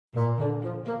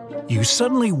You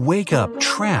suddenly wake up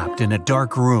trapped in a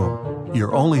dark room.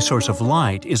 Your only source of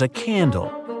light is a candle.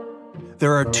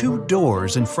 There are two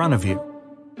doors in front of you.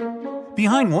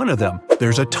 Behind one of them,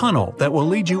 there's a tunnel that will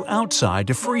lead you outside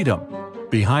to freedom.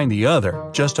 Behind the other,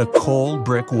 just a cold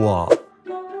brick wall.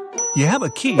 You have a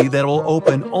key that will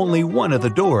open only one of the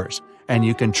doors, and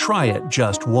you can try it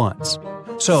just once.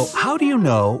 So, how do you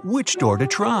know which door to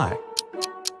try?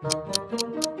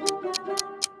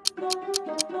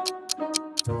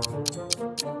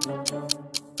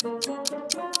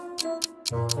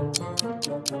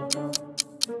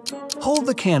 Hold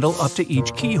the candle up to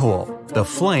each keyhole. The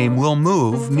flame will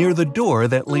move near the door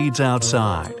that leads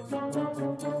outside.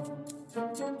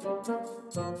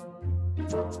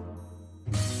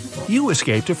 You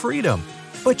escape to freedom,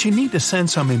 but you need to send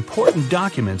some important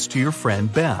documents to your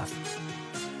friend Beth.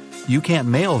 You can't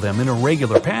mail them in a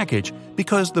regular package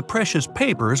because the precious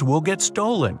papers will get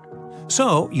stolen.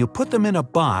 So you put them in a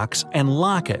box and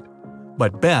lock it.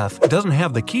 But Beth doesn't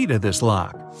have the key to this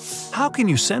lock. How can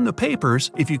you send the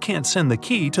papers if you can't send the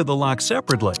key to the lock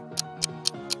separately?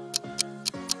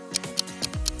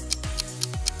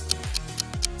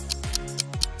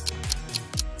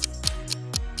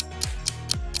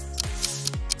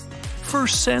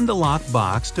 First, send the lock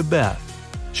box to Beth.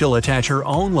 She'll attach her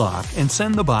own lock and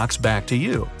send the box back to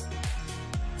you.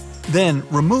 Then,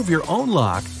 remove your own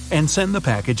lock and send the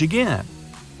package again.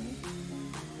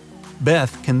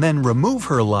 Beth can then remove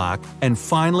her lock and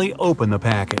finally open the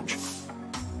package.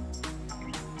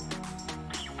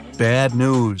 Bad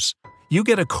news. You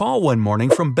get a call one morning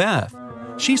from Beth.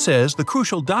 She says the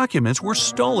crucial documents were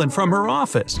stolen from her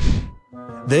office.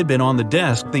 They'd been on the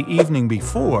desk the evening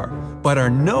before, but are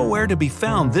nowhere to be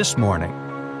found this morning.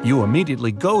 You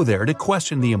immediately go there to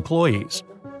question the employees.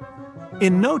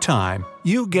 In no time,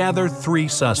 you gather 3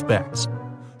 suspects.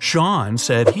 Sean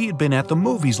said he had been at the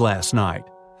movies last night.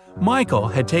 Michael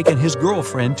had taken his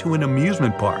girlfriend to an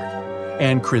amusement park.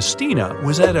 And Christina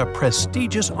was at a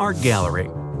prestigious art gallery.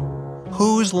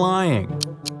 Who's lying?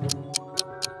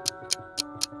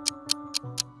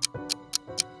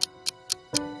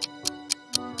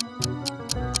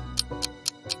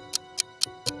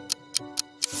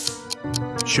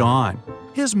 Sean.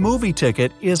 His movie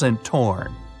ticket isn't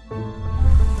torn.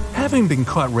 Having been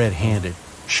caught red-handed,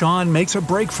 Sean makes a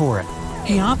break for it.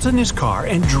 He hops in his car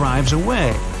and drives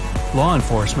away. Law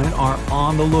enforcement are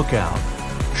on the lookout.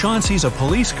 Sean sees a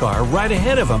police car right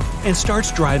ahead of him and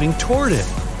starts driving toward it.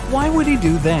 Why would he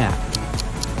do that?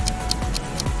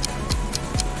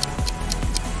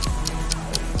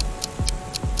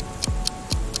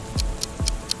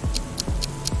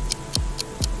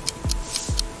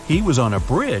 He was on a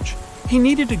bridge. He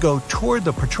needed to go toward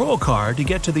the patrol car to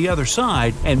get to the other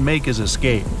side and make his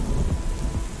escape.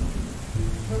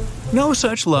 No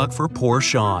such luck for poor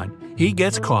Sean. He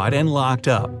gets caught and locked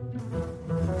up.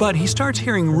 But he starts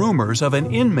hearing rumors of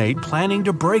an inmate planning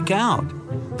to break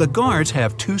out. The guards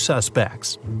have 2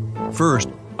 suspects. First,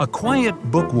 a quiet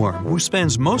bookworm who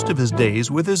spends most of his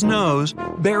days with his nose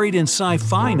buried in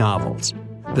sci-fi novels.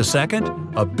 The second,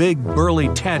 a big burly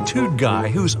tattooed guy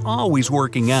who's always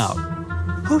working out.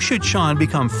 Who should Sean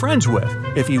become friends with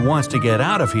if he wants to get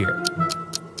out of here?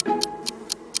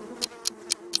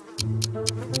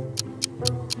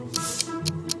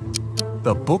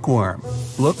 The bookworm.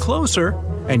 Look closer,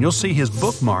 and you'll see his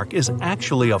bookmark is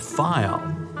actually a file.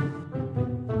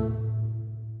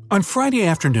 On Friday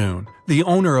afternoon, the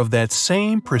owner of that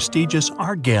same prestigious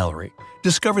art gallery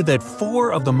discovered that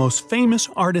 4 of the most famous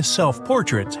artists'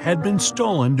 self-portraits had been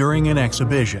stolen during an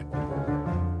exhibition.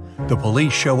 The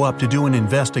police show up to do an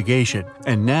investigation,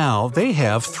 and now they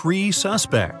have 3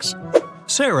 suspects.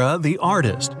 Sarah, the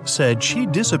artist, said she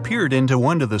disappeared into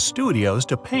one of the studios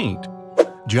to paint.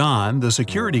 John, the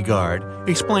security guard,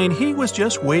 explained he was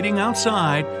just waiting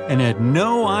outside and had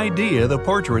no idea the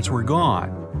portraits were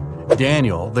gone.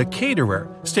 Daniel, the caterer,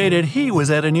 stated he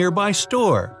was at a nearby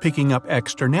store picking up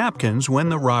extra napkins when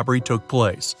the robbery took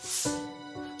place.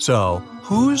 So,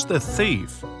 who's the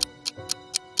thief?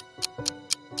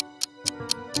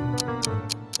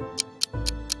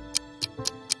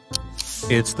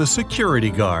 It's the security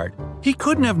guard. He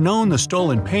couldn't have known the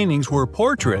stolen paintings were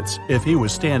portraits if he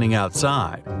was standing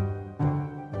outside.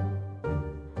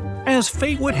 As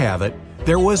fate would have it,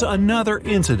 there was another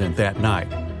incident that night.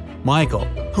 Michael,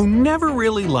 who never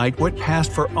really liked what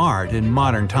passed for art in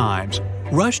modern times,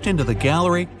 rushed into the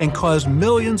gallery and caused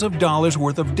millions of dollars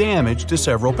worth of damage to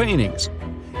several paintings.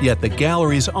 Yet the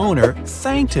gallery's owner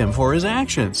thanked him for his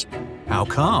actions. How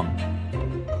come?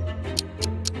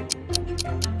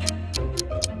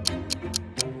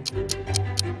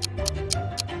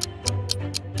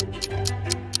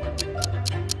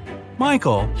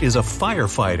 Michael is a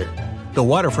firefighter. The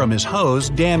water from his hose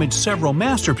damaged several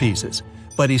masterpieces,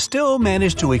 but he still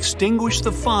managed to extinguish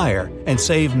the fire and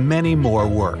save many more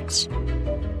works.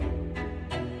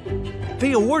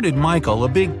 They awarded Michael a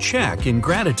big check in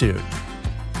gratitude.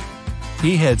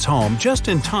 He heads home just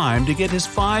in time to get his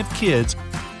 5 kids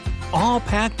all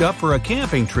packed up for a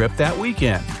camping trip that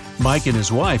weekend. Mike and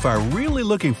his wife are really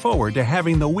looking forward to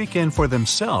having the weekend for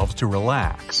themselves to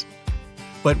relax.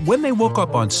 But when they woke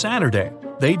up on Saturday,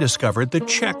 they discovered the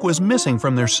check was missing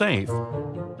from their safe.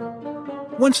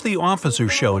 Once the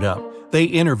officers showed up, they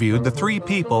interviewed the 3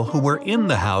 people who were in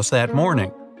the house that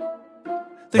morning.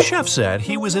 The chef said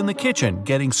he was in the kitchen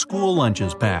getting school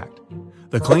lunches packed.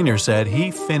 The cleaner said he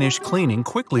finished cleaning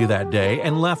quickly that day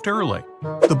and left early.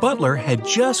 The butler had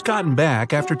just gotten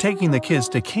back after taking the kids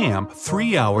to camp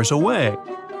 3 hours away.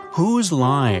 Who's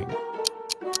lying?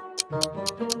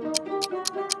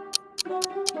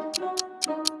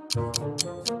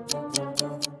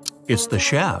 It's the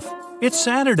chef. It's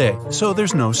Saturday, so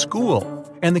there's no school,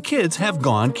 and the kids have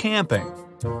gone camping.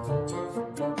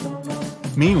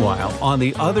 Meanwhile, on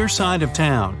the other side of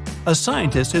town, a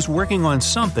scientist is working on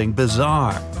something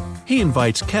bizarre. He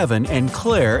invites Kevin and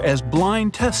Claire as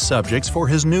blind test subjects for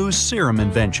his new serum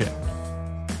invention.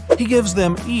 He gives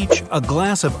them each a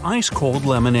glass of ice-cold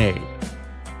lemonade.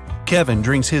 Kevin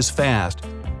drinks his fast,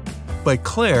 but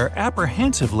Claire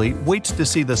apprehensively waits to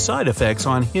see the side effects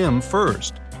on him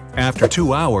first. After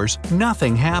 2 hours,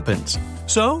 nothing happens,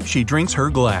 so she drinks her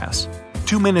glass.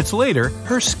 2 minutes later,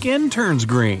 her skin turns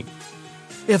green.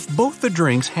 If both the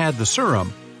drinks had the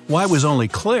serum, why was only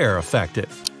Claire affected?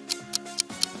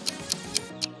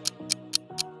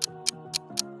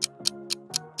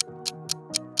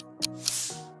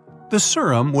 The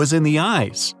serum was in the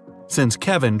ice. Since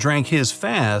Kevin drank his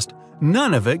fast,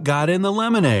 none of it got in the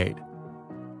lemonade.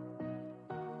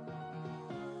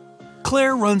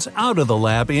 Claire runs out of the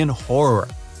lab in horror.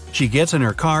 She gets in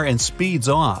her car and speeds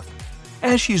off.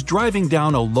 As she's driving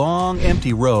down a long,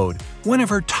 empty road, one of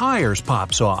her tires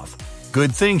pops off.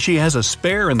 Good thing she has a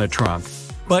spare in the trunk.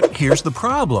 But here's the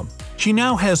problem. She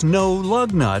now has no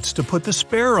lug nuts to put the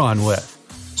spare on with.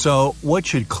 So what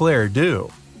should Claire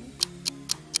do?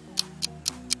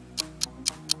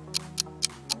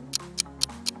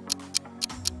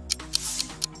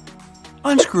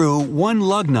 Unscrew one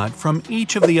lug nut from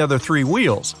each of the other 3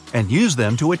 wheels and use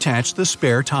them to attach the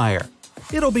spare tire.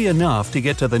 It'll be enough to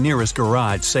get to the nearest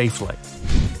garage safely.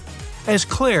 As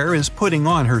Claire is putting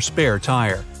on her spare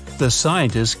tire, the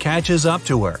scientist catches up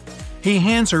to her. He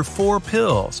hands her 4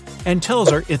 pills and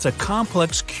tells her it's a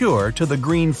complex cure to the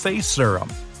green face serum.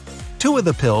 2 of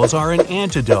the pills are an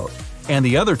antidote, and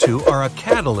the other 2 are a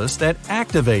catalyst that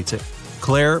activates it.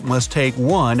 Claire must take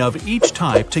 1 of each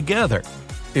type together.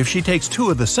 If she takes 2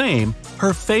 of the same,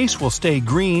 her face will stay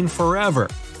green forever.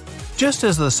 Just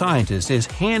as the scientist is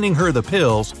handing her the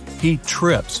pills, he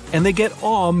trips and they get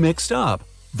all mixed up.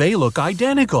 They look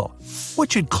identical.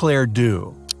 What should Claire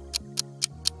do?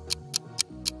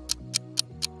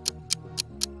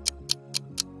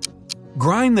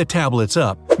 Grind the tablets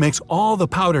up, mix all the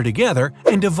powder together,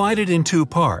 and divide it in 2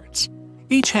 parts.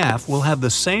 Each half will have the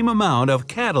same amount of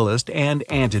catalyst and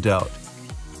antidote.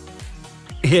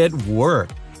 It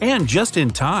worked, and just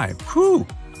in time. Whew!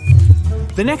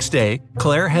 The next day,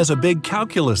 Claire has a big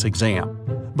calculus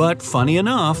exam. But funny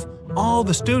enough, all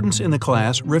the students in the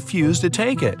class refuse to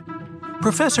take it.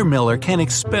 Professor Miller can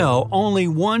expel only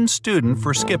 1 student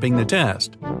for skipping the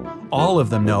test. All of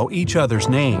them know each other's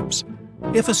names.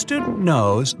 If a student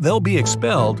knows they'll be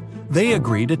expelled, they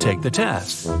agree to take the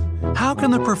test. How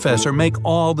can the professor make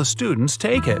all the students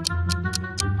take it?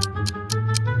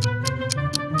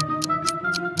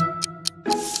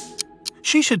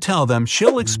 She should tell them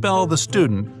she'll expel the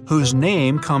student whose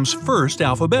name comes first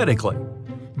alphabetically.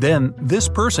 Then this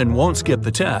person won't skip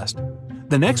the test.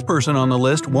 The next person on the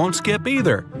list won't skip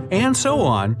either, and so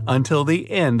on until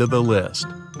the end of the list.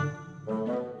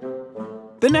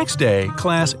 The next day,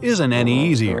 class isn't any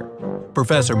easier.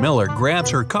 Professor Miller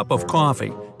grabs her cup of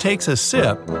coffee, takes a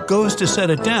sip, goes to set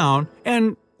it down,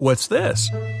 and what's this?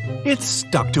 It's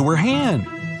stuck to her hand.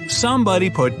 Somebody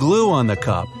put glue on the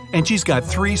cup, and she's got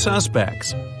 3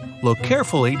 suspects. Look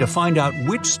carefully to find out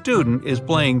which student is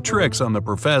playing tricks on the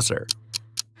professor.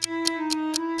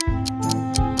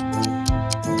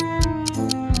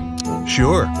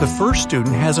 Sure, the first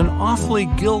student has an awfully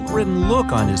guilt-ridden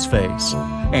look on his face,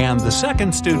 and the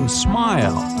second student's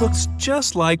smile looks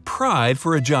just like pride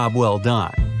for a job well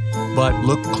done. But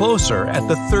look closer at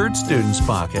the third student's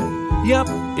pocket. Yep,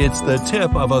 it's the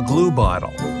tip of a glue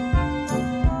bottle.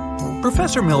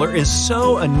 Professor Miller is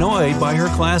so annoyed by her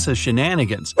class's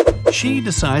shenanigans, she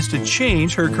decides to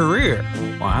change her career.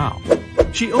 Wow.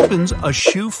 She opens a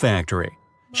shoe factory.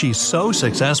 She's so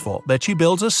successful that she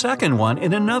builds a second one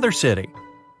in another city.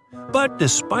 But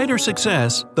despite her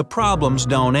success, the problems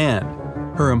don't end.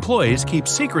 Her employees keep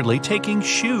secretly taking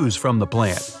shoes from the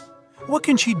plant. What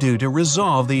can she do to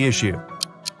resolve the issue?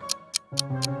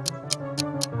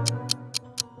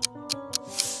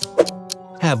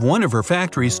 Have one of her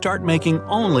factories start making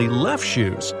only left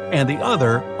shoes and the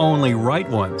other only right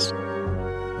ones.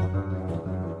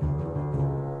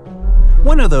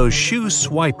 One of those shoe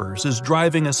swipers is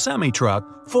driving a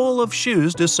semi-truck full of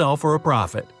shoes to sell for a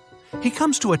profit. He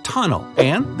comes to a tunnel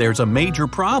and there's a major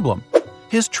problem.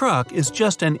 His truck is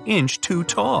just an inch too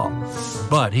tall.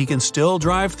 But he can still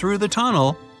drive through the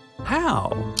tunnel.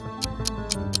 How?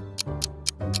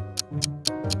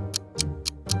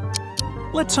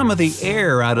 Let some of the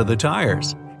air out of the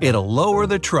tires. It'll lower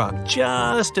the truck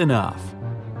just enough.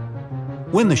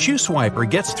 When the shoe swiper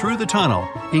gets through the tunnel,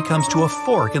 he comes to a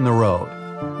fork in the road.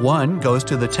 One goes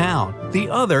to the town, the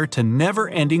other to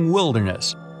never-ending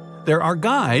wilderness. There are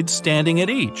guides standing at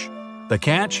each. The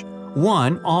catch?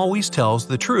 One always tells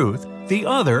the truth, the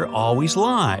other always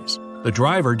lies. The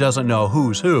driver doesn't know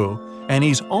who's who, and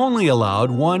he's only allowed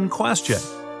one question.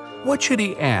 What should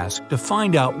he ask to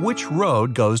find out which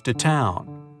road goes to town?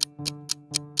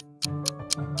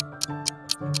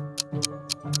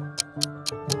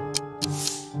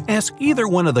 Ask either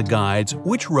one of the guides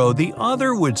which road the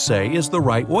other would say is the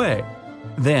right way.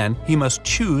 Then he must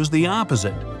choose the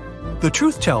opposite. The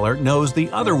truth teller knows the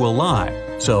other will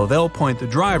lie, so they'll point the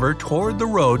driver toward the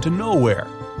road to nowhere.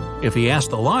 If he asks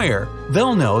the liar,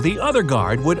 they'll know the other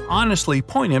guard would honestly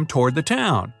point him toward the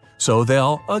town, so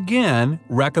they'll again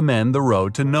recommend the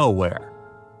road to nowhere.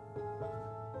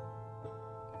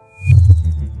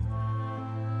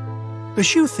 The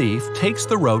shoe thief takes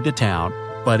the road to town,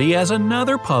 but he has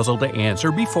another puzzle to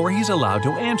answer before he's allowed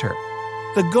to enter.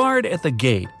 The guard at the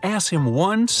gate asks him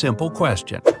one simple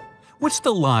question. What's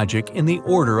the logic in the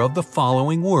order of the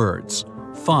following words?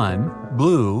 Fun,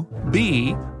 blue,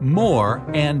 bee, more,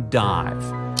 and dive.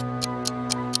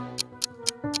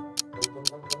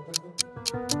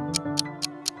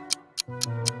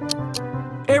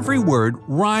 Every word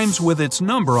rhymes with its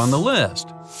number on the list.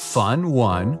 Fun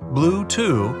 1, blue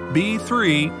 2, bee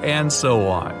 3, and so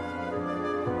on.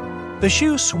 The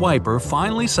shoe swiper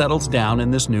finally settles down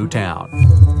in this new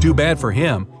town. Too bad for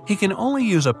him, he can only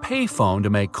use a payphone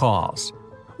to make calls.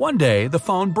 One day, the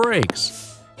phone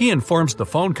breaks. He informs the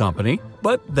phone company,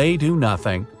 but they do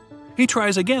nothing. He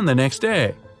tries again the next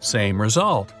day. Same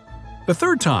result. The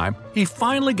third time, he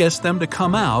finally gets them to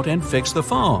come out and fix the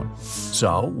phone.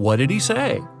 So, what did he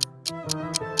say?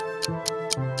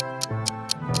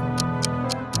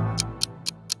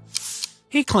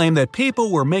 He claimed that people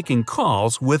were making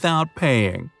calls without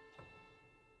paying.